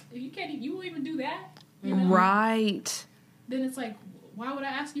like, you won't even do that. You know? Right. Then it's like, why would I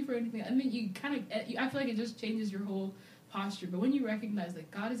ask you for anything? I mean, you kind of, I feel like it just changes your whole posture. But when you recognize that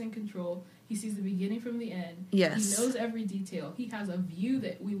God is in control, He sees the beginning from the end. Yes. He knows every detail. He has a view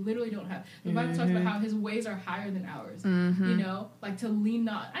that we literally don't have. The Bible talks about how His ways are higher than ours. You know, like to lean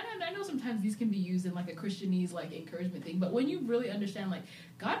not. I know sometimes these can be used in like a Christianese like encouragement thing, but when you really understand, like,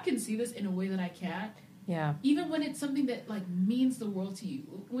 God can see this in a way that I can't. Yeah. Even when it's something that like means the world to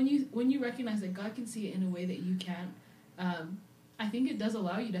you, when you recognize that God can see it in a way that you can't, I think it does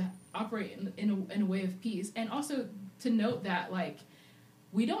allow you to operate in a way of peace, and also to note that, like,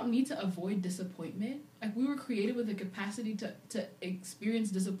 we don't need to avoid disappointment. Like, we were created with the capacity to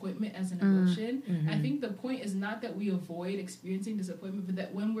experience disappointment as an emotion. I think the point is not that we avoid experiencing disappointment, but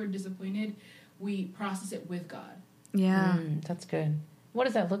that when we're disappointed, we process it with God. Yeah. That's good. What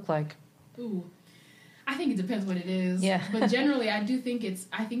does that look like? Ooh. I think it depends what it is. Yeah. But generally, I think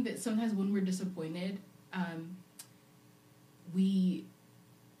that sometimes when we're disappointed, we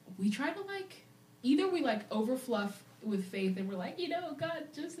try to, like, either we, like, overfluff with faith and we're like, God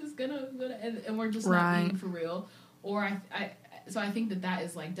just is gonna and we're just not being for real. Or I think that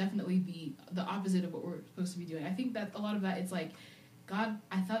is, like, definitely the opposite of what we're supposed to be doing. I think that a lot of that, it's like, God,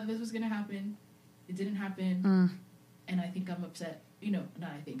 I thought this was gonna happen. It didn't happen. And I think I'm upset.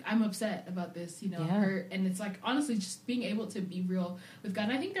 I'm upset about this, hurt. And it's like, honestly, just being able to be real with God.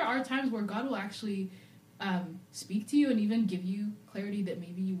 And I think there are times where God will actually speak to you and even give you clarity that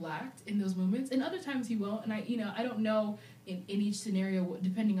maybe you lacked in those moments. And other times He won't. And I don't know in each scenario,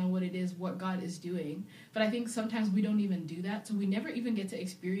 depending on what it is, what God is doing. But I think sometimes we don't even do that. So we never even get to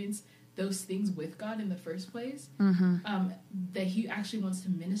experience those things with God in the first place. That He actually wants to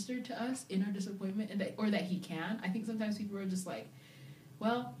minister to us in our disappointment, or that He can. I think sometimes people are just like,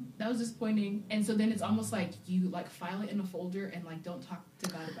 well, that was disappointing. And so then it's almost like you, like, file it in a folder and, like, don't talk to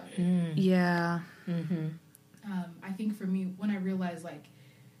God about it. Yeah. I think for me, when I realized, like,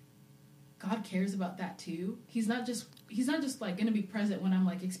 God cares about that too. He's not just like going to be present when I'm,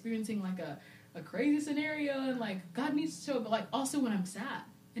 like, experiencing, like, a crazy scenario, and, like, God needs to show up, but, like, also when I'm sad.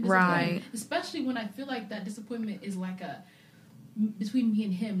 Right. Especially when I feel like that disappointment is like between me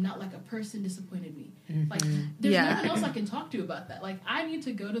and Him, not like a person disappointed me. Like, there's no one else I can talk to about that. Like, I need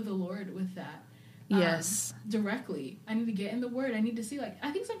to go to the Lord with that. Yes. Directly. I need to get in the Word. I need to see, like,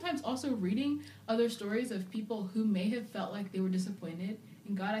 I think sometimes also reading other stories of people who may have felt like they were disappointed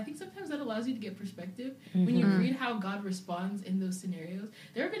in God, I think sometimes that allows you to get perspective. When you read how God responds in those scenarios,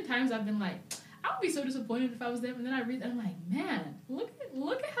 there have been times I've been like, I would be so disappointed if I was them, and then I read that, I'm like, man, look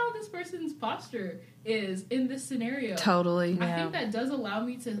at how this person's posture is in this scenario. Totally. I think that does allow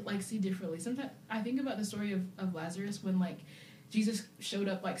me to, like, see differently. Sometimes I think about the story of Lazarus when, like, Jesus showed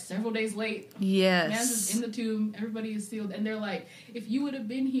up, like, several days late. Yes. Man's is in the tomb, everybody is sealed, and they're like, if you would have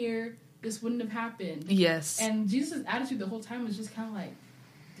been here, this wouldn't have happened. Yes. And Jesus' attitude the whole time was just kind of like,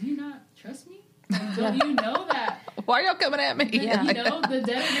 do you not trust me? Like, don't you know that? Why are y'all coming at me? You know, the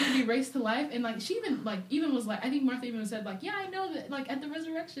dead are going to be raised to life. And, like, she even was like, I think Martha even said, like, yeah, I know that, like, at the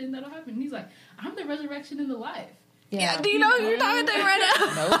resurrection that'll happen. And he's like, I'm the resurrection and the life. Yeah. Do you know who you're talking to right now?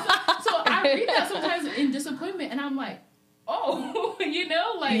 Nope. So I read that sometimes in disappointment, and I'm like, oh, you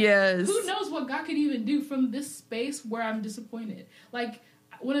know, like, yes. Who knows what God could even do from this space where I'm disappointed. Like,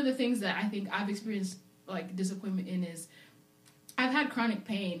 one of the things that I think I've experienced, like, disappointment in is I've had chronic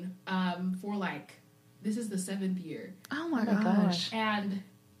pain for, like, this is the 7th year. Oh my gosh. And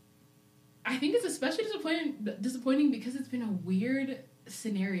I think it's especially disappointing because it's been a weird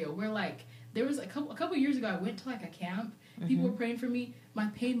scenario where, like, there was a couple years ago, I went to, like, a camp. People were praying for me. My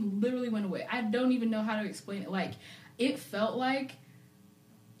pain literally went away. I don't even know how to explain it. Like, it felt like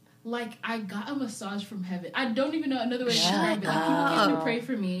I got a massage from heaven. I don't even know another way to describe it. Like, people came to pray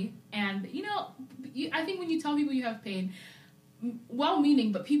for me. And, you know, I think when you tell people you have pain,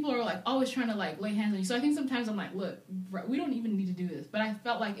 well-meaning, but people are, like, always trying to, like, lay hands on you. So I think sometimes I'm like, look, we don't even need to do this. But I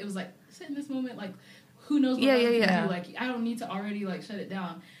felt like it was, like, sit in this moment, like, who knows what I can do. Like, I don't need to already, like, shut it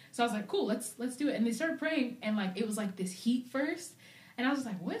down. So I was like, cool, let's do it. And they started praying, and, like, it was, like, this heat first. And I was just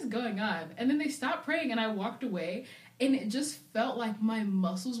like, what is going on? And then they stopped praying, and I walked away, and it just felt like my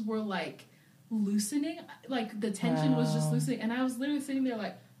muscles were, like, loosening. Like, the tension was just loosening. And I was literally sitting there,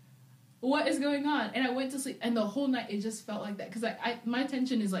 like, what is going on? And I went to sleep, and the whole night it just felt like that. Because my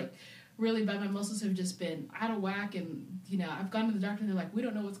tension is, like, really bad. My muscles have just been out of whack, and, you know, I've gone to the doctor, and they're like, we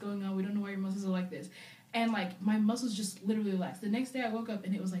don't know what's going on. We don't know why your muscles are like this. And, like, my muscles just literally relaxed. The next day I woke up,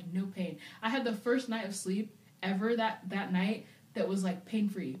 and it was, like, no pain. I had the first night of sleep ever that night that was, like,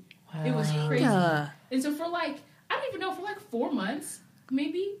 pain-free. Wow. It was crazy. And so for, like, I don't even know, for, like, 4 months,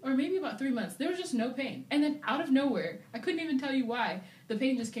 maybe about 3 months, there was just no pain. And then out of nowhere, I couldn't even tell you why, the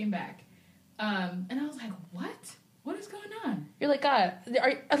pain just came back. And I was like, what? What is going on? You're like, God,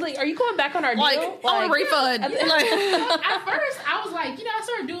 are you going back on our deal? Like, on a refund. At first, I was like, you know, I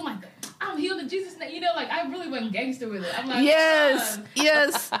started doing, like, I'm healed in Jesus' name. You know, like, I really went gangster with it. I'm like, yes.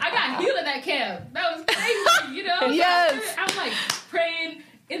 I got healed at that camp. That was crazy, you know? Yes. I'm, like, praying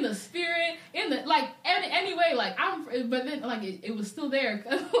in the spirit, like, anyway, like, but then, like, it was still there,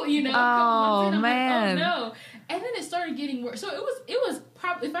 you know? Oh, man. Like, oh, no. And then it started getting worse. So it was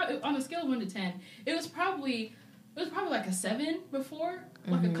probably, on a scale of 1 to 10, it was probably like a 7 before,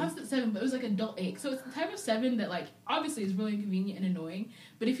 like a constant 7, but it was like an adult 8. So it's the type of 7 that, like, obviously is really inconvenient and annoying,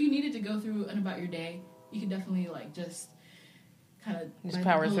 but if you needed to go through and about your day, you could definitely, like, just kind of just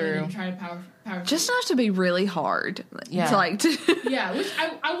power through and try to power just through. not to be really hard. Yeah. To, like, yeah, which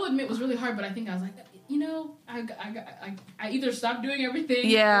I will admit was really hard, but I think I was like, you know, I either stopped doing everything.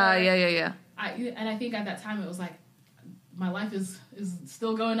 Yeah. And I think at that time it was like, my life is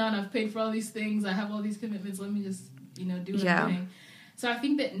still going on. I've paid for all these things. I have all these commitments. Let me just, you know, do what I'm doing. So I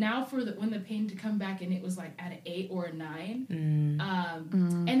think that now when the pain to come back, and it was like at an 8 or a 9.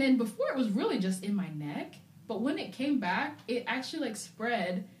 And then before it was really just in my neck. But when it came back, it actually, like,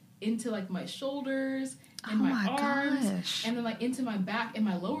 spread into, like, my shoulders and my arms. Gosh. And then, like, into my back and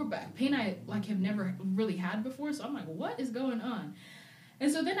my lower back. Pain I, like, have never really had before. So I'm like, what is going on?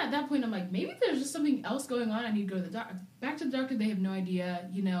 And so then at that point, I'm like, maybe there's just something else going on. I need to go to the doctor. Back to the doctor, they have no idea,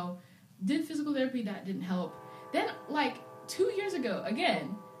 you know. Did physical therapy, that didn't help. Then, like, 2 years ago,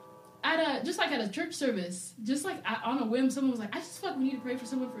 again, at a church service, just like on a whim, someone was like, I just feel like we need to pray for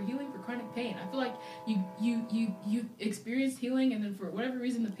someone for healing for chronic pain. I feel like you experienced healing, and then for whatever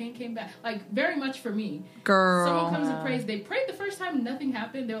reason the pain came back. Like, very much for me. Girl. Someone comes and prays. They prayed the first time, nothing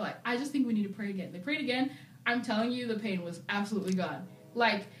happened. They're like, I just think we need to pray again. They prayed again. I'm telling you, the pain was absolutely gone.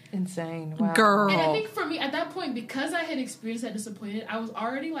 Like, insane. Wow. Girl. And I think for me, at that point, because I had experienced that disappointed, I was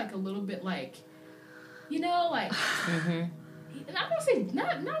already, like, a little bit, like, you know, like, and I don't say,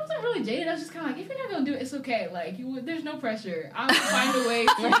 I wasn't really jaded. I was just kind of like, if you're not going to do it, it's okay. Like, there's no pressure. I'll find a way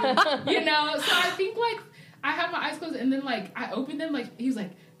to, you know. So I think, like, I had my eyes closed, and then, like, I opened them, like, he was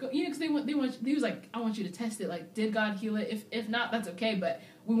like, go, you know, because he was like, I want you to test it. Like, did God heal it? If not, that's okay. But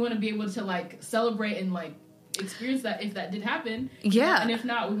we want to be able to, like, celebrate and, like, experience that if that did happen. Yeah. And if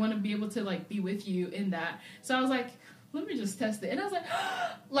not, we want to be able to, like, be with you in that. So I was like, let me just test it. And I was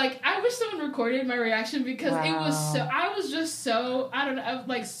like, I wish someone recorded my reaction because it was so, I was just so, I don't know, I was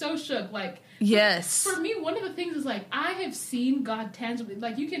like so shook. Like, yes. For me, one of the things is like, I have seen God tangibly,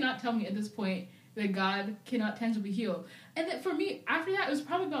 like you cannot tell me at this point that God cannot tangibly heal. And that for me, after that, it was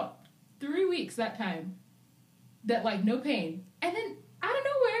probably about 3 weeks that time that like no pain. And then out of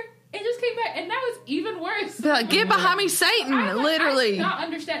nowhere, it just came back, and now it's even worse. They're like, get behind me, Satan! Literally. I did not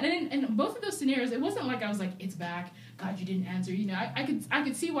understand. And in both of those scenarios, it wasn't like I was like, it's back. God, you didn't answer. You know, I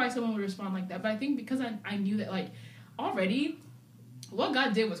could see why someone would respond like that. But I think because I knew that like already, what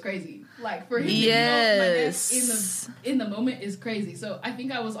God did was crazy. Like for him to heal my neck in the moment is crazy. So I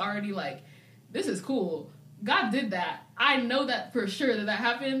think I was already like, this is cool. God did that. I know that for sure that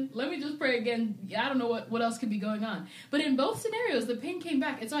happened. Let me just pray again. I don't know what else could be going on. But in both scenarios, the pain came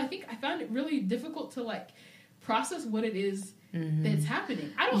back. And so I think I found it really difficult to like process what it is that's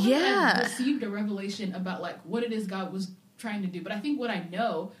happening. I don't know that I've received a revelation about like what it is God was trying to do. But I think what I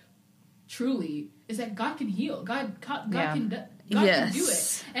know truly is that God can heal. God can do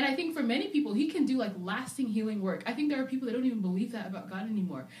it. And I think for many people, he can do like lasting healing work. I think there are people that don't even believe that about God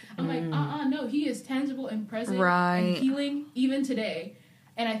anymore. I'm like, no, he is tangible and present and healing even today.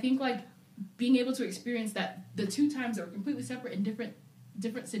 And I think like being able to experience that the two times that were completely separate in different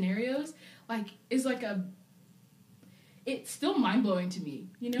scenarios, like is like it's still mind blowing to me.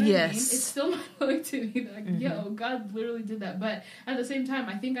 You know what I mean? It's still mind blowing to me. Like, yo, God literally did that. But at the same time,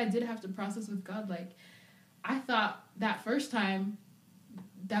 I think I did have to process with God, like, I thought that first time,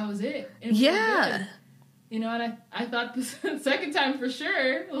 that was it. It was good. You know, and I thought the second time for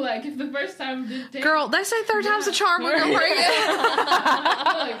sure, like, if the first time didn't take... Girl, they say third time's a charm when you're pregnant.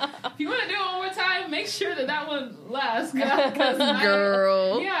 Like, if you want to do it one more time, make sure that one lasts. Girl.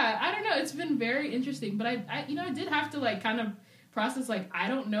 I don't know. It's been very interesting. But I did have to, like, kind of process, like, I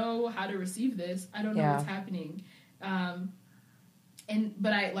don't know how to receive this. I don't know what's happening.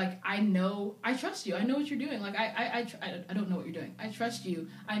 But I trust you. I know what you're doing. Like, I don't know what you're doing. I trust you.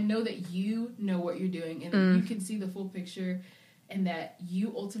 I know that you know what you're doing and that you can see the full picture and that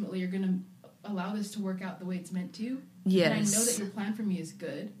you ultimately are going to allow this to work out the way it's meant to. Yes. And I know that your plan for me is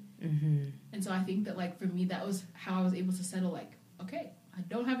good. Mm-hmm. And so I think that, like, for me, that was how I was able to settle, like, okay, I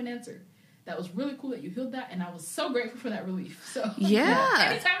don't have an answer. That was really cool that you healed that, and I was so grateful for that relief. So,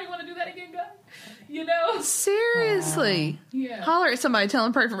 anytime you want to do that again, God, you know? Seriously. Yeah. Holler at somebody, tell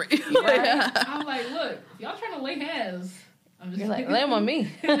them pray for me. I'm like, look, if y'all trying to lay hands, I'm just like, lay them on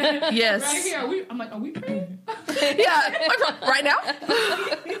me. Yes. Right here. I'm like, are we praying? Right now?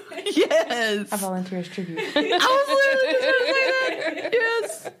 Yes. I volunteer as tribute. I was literally just going to say that.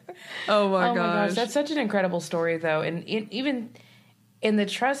 Yes. Oh my gosh. That's such an incredible story, though. And even in the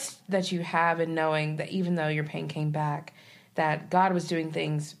trust that you have in knowing that even though your pain came back, that God was doing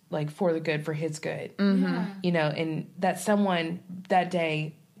things like for the good, for his good. Mm-hmm. You know, and that someone that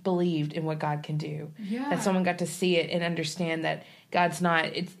day believed in what God can do. Yeah. That someone got to see it and understand that God's not,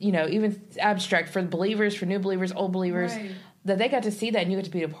 it's, you know, even abstract for believers, for new believers, old believers, that they got to see that and you got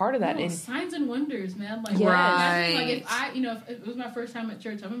to be a part of that. No, and signs and wonders, man. Like, right. Like if it was my first time at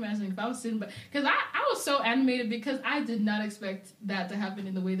church, I'm imagining if I was sitting, because I was so animated because I did not expect that to happen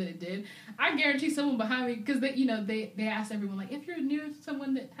in the way that it did. I guarantee someone behind me, because they asked everyone, like, if you're near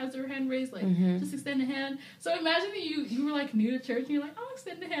someone that has their hand raised, like, just extend a hand. So imagine that you were like new to church and you're like, I'll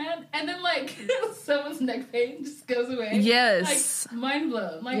extend a hand, and then like someone's neck pain just goes away. Yes. Like, mind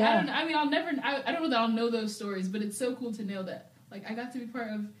blown. Like, I don't know that I'll know those stories, but it's so cool to know that, like, I got to be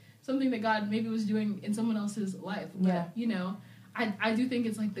part of something that God maybe was doing in someone else's life. But, you know, I do think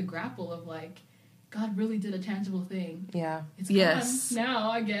it's, like, the grapple of, like, God really did a tangible thing. Yeah. It's gone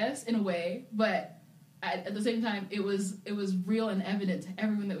now, I guess, in a way. But at the same time, it was real and evident to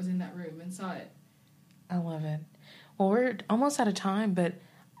everyone that was in that room and saw it. I love it. Well, we're almost out of time, but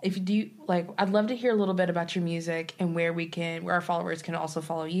if you do, like, I'd love to hear a little bit about your music and where our followers can also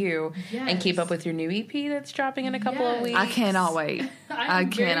follow you and keep up with your new EP that's dropping in a couple of weeks. I cannot wait. I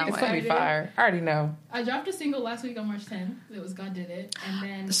cannot wait. It's going to be fire. I already know. I dropped a single last week on March 10th. It was God Did It. And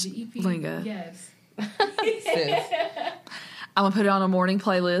then the EP. LINGA. Yes. I'm going to put it on a morning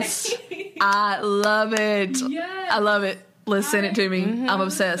playlist. I love it. Yes. I love it. Send it to me. I'm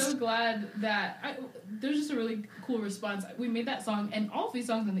obsessed. I'm so glad that there's just a really cool response. We made that song, and all of these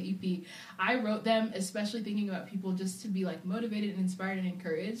songs on the EP, I wrote them especially thinking about people just to be, like, motivated and inspired and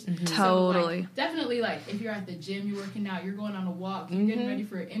encouraged. Mm-hmm. So, Totally. like, definitely, like, if you're at the gym, you're working out, you're going on a walk, you're getting ready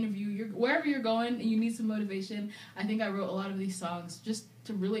for an interview, you're wherever you're going and you need some motivation, I think I wrote a lot of these songs just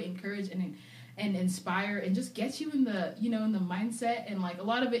to really encourage and inspire and just get you in the, in the mindset. And, like, a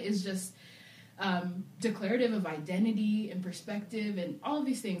lot of it is just declarative of identity and perspective and all of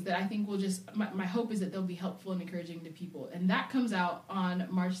these things that I think will just, my hope is that they'll be helpful and encouraging to people. And that comes out on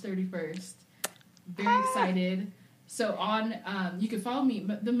March 31st. Very excited. So on, you can follow me.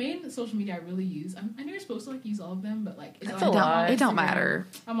 But the main social media I really use, I know you're supposed to like use all of them, but like it don't matter.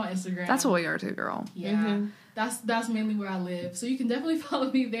 I'm on Instagram. That's what we are too, girl. Yeah, that's mainly where I live. So you can definitely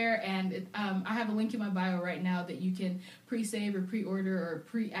follow me there. And I have a link in my bio right now that you can pre-save or pre-order or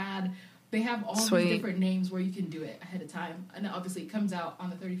pre-add. They have all these different names where you can do it ahead of time, and obviously it comes out on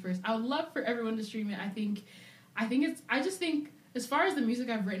the 31st. I would love for everyone to stream it. I just think. As far as the music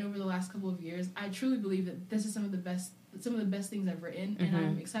I've written over the last couple of years, I truly believe that this is some of the best things I've written, and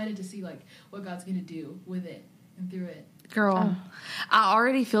I'm excited to see like what God's going to do with it and through it. Girl, I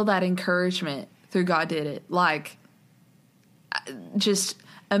already feel that encouragement through God Did It. Like, just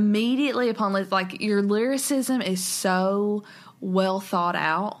immediately upon, like, your lyricism is so well thought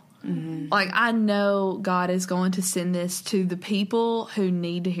out. Mm-hmm. Like, I know God is going to send this to the people who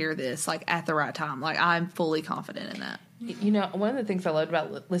need to hear this, like, at the right time. Like, I'm fully confident in that. You know, one of the things I loved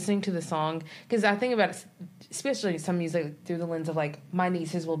about listening to the song, because I think about it, especially some music through the lens of like, my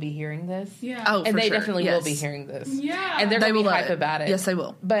nieces will be hearing this. Yeah. Oh, and they sure. definitely will be hearing this. Yeah. And they're going to be hype about it. Yes, they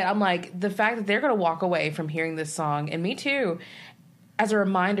will. But I'm like, the fact that they're going to walk away from hearing this song, and me too, as a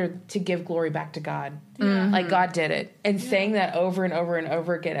reminder to give glory back to God. Yeah. Like, God did it. And saying that over and over and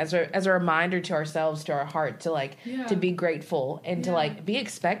over again as a reminder to ourselves, to our heart, to like, to be grateful and to like be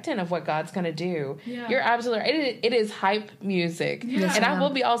expectant of what God's going to do. Yeah. You're absolutely right. It is hype music. Yeah. And I will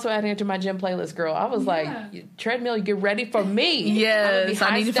be also adding it to my gym playlist, girl. I was like, treadmill, get ready for me. Yes,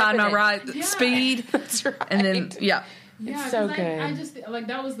 I need to find my right speed. That's right. And then, Yeah, it's so good. I just like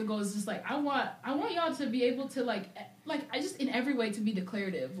that was the goal. Is just like I want y'all to be able to like I just in every way to be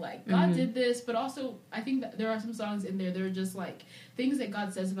declarative. Like God did this, but also I think that there are some songs in there that are just like things that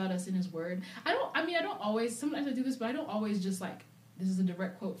God says about us in His Word. I don't always. Sometimes I do this, but I don't always just like this is a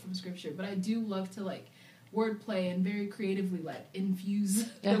direct quote from Scripture. But I do love to like wordplay and very creatively like infuse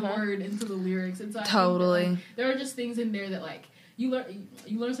the word into the lyrics. And so I think that, like, there are just things in there that like. You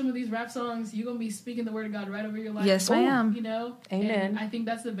learn some of these rap songs, you're going to be speaking the word of God right over your life. Yes, ma'am. You know? Amen. And I think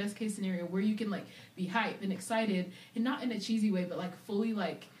that's the best case scenario where you can, like, be hyped and excited, and not in a cheesy way, but, like, fully,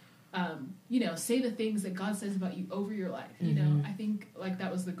 like, say the things that God says about you over your life. You know? I think, like,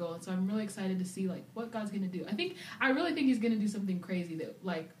 that was the goal. And so I'm really excited to see, like, what God's going to do. I really think He's going to do something crazy that,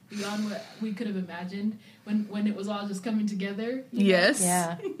 like, beyond what we could have imagined when it was all just coming together. Yes.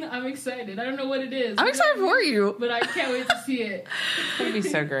 Yeah. I'm excited. I don't know what it is. I'm excited for you. But I can't wait to see it. It's going to be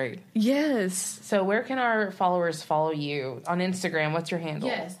so great. Yes. So where can our followers follow you? On Instagram, what's your handle?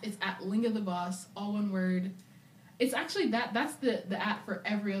 Yes, it's at LINGA THEBOSS, all one word. It's actually that's the at for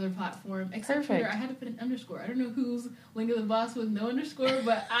every other platform except Twitter. I had to put an underscore. I don't know who's LINGA THEBOSS with no underscore,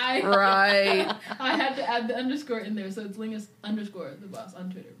 but I had to add the underscore in there, so it's LINGA _THEBOSS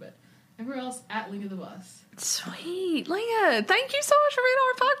on Twitter. But everywhere else at LINGA THEBOSS. Sweet, Linga. Thank you so much for being on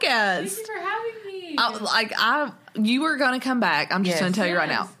our podcast. Thank you for having me. You are going to come back. I'm just going to tell you right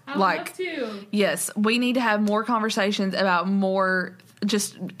now. I would love to. Yes, we need to have more conversations about more,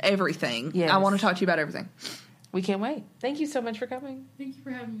 just everything. Yes. I want to talk to you about everything. We can't wait. Thank you so much for coming. Thank you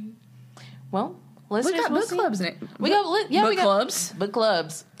for having me. Well, we got book clubs next. Book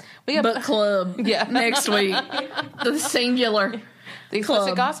clubs. We got book club. Next week. The singular. The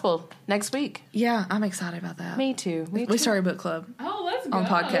Explicit Gospel next week. Yeah, I'm excited about that. Me too. We started book club. Oh, let's go. On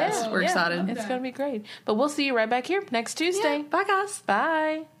podcast. We're excited. It's going to be great. But we'll see you right back here next Tuesday. Yeah. Bye, guys.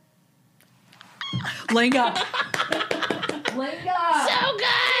 Bye. Linga. So good.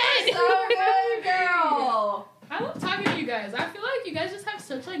 So good, girl. I love talking to you guys. I feel like you guys just have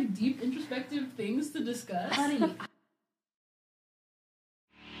such like deep, introspective things to discuss. Honey.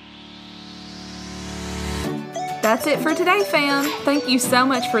 That's it for today, fam. Thank you so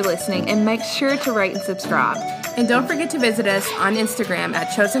much for listening, and make sure to rate and subscribe. And don't forget to visit us on Instagram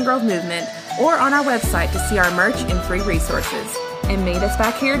at Chosen Grove Movement or on our website to see our merch and free resources. And meet us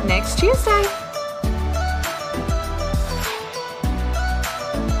back here next Tuesday.